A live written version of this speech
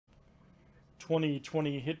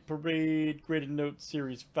2020 Hit Parade Graded Note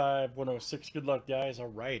Series 5 106. Good luck, guys. All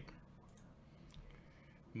right.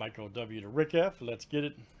 Michael W to Rick F. Let's get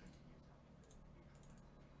it.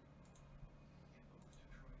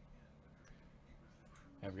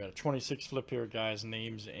 I've got a 26 flip here, guys.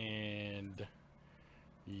 Names and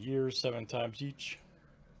years 7 times each.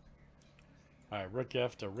 All right, Rick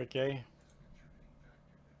F to Rick A.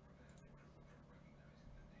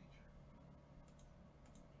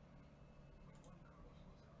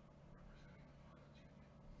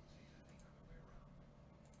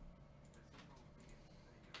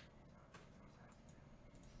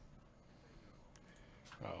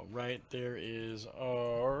 All right, there is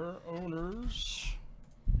our owners.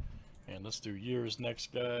 And let's do years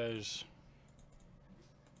next, guys.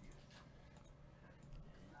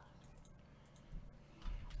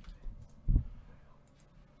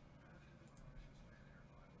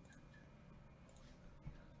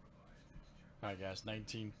 All right, guys,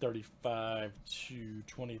 1935 to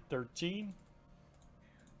 2013.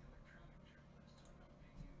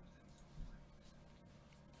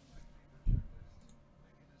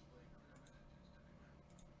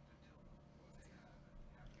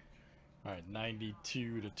 All right,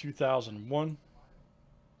 92 to 2001.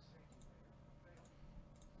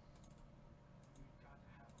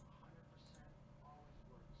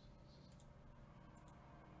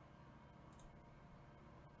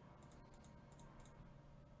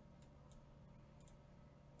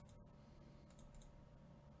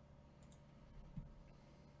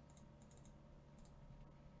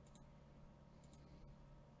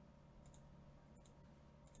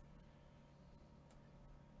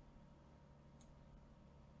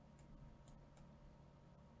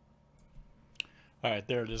 All right,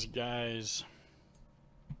 there it is, guys.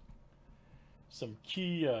 Some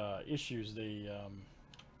key issues they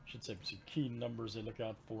should say some key numbers they look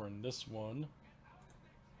out for in this one.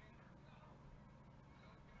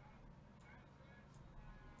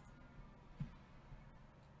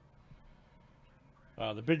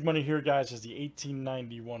 The big money here, guys, is the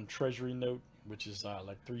 1891 Treasury note, which is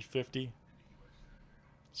like $350.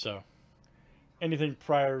 So anything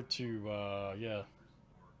prior to yeah,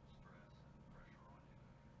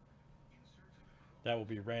 that will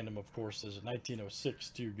be random, of course. There's a 1906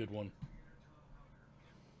 too, good one.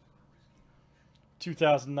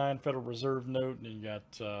 2009 Federal Reserve note, and you got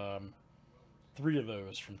 3 of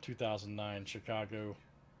those from 2009 Chicago.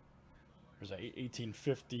 There's a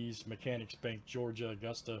 1850s Mechanics Bank, Georgia,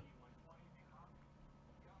 Augusta.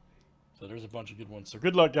 So there's a bunch of good ones. So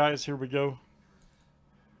good luck, guys. Here we go.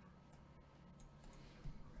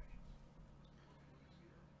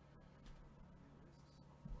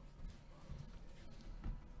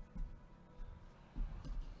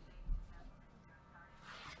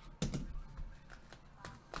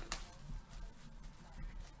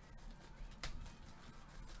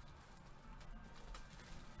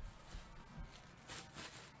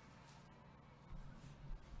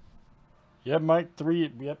 Yeah, Mike,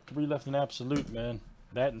 3. Yep, 3 left in absolute, man.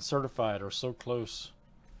 That and certified are so close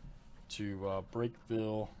to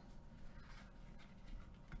Breakville.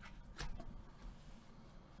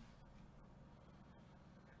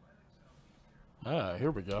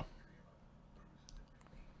 Here we go.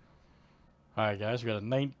 All right, guys, we got a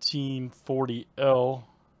 1940L.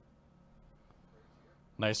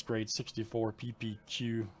 Nice grade 64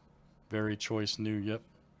 PPQ. Very choice new, yep.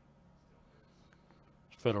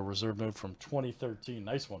 Federal Reserve note from 2013.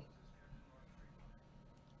 Nice one.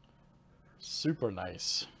 Super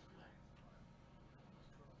nice.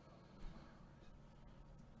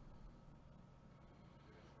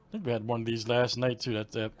 I think we had one of these last night too.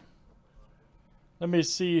 That's it. Let me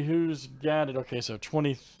see who's got it. Okay, so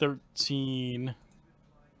 2013.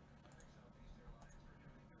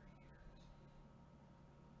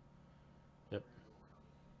 Yep.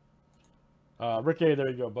 Rick A, there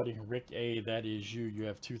you go, buddy. Rick A, that is you. You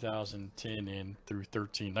have 2010 in through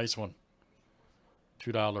 13. Nice one.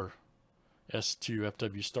 $2 S2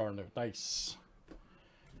 FW Star note. Nice.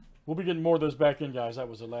 We'll be getting more of those back in, guys. That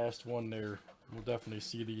was the last one there. We'll definitely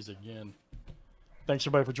see these again. Thanks,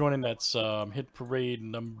 everybody, for joining. That's Hit Parade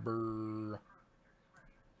number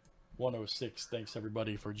 106. Thanks,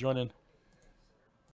 everybody, for joining.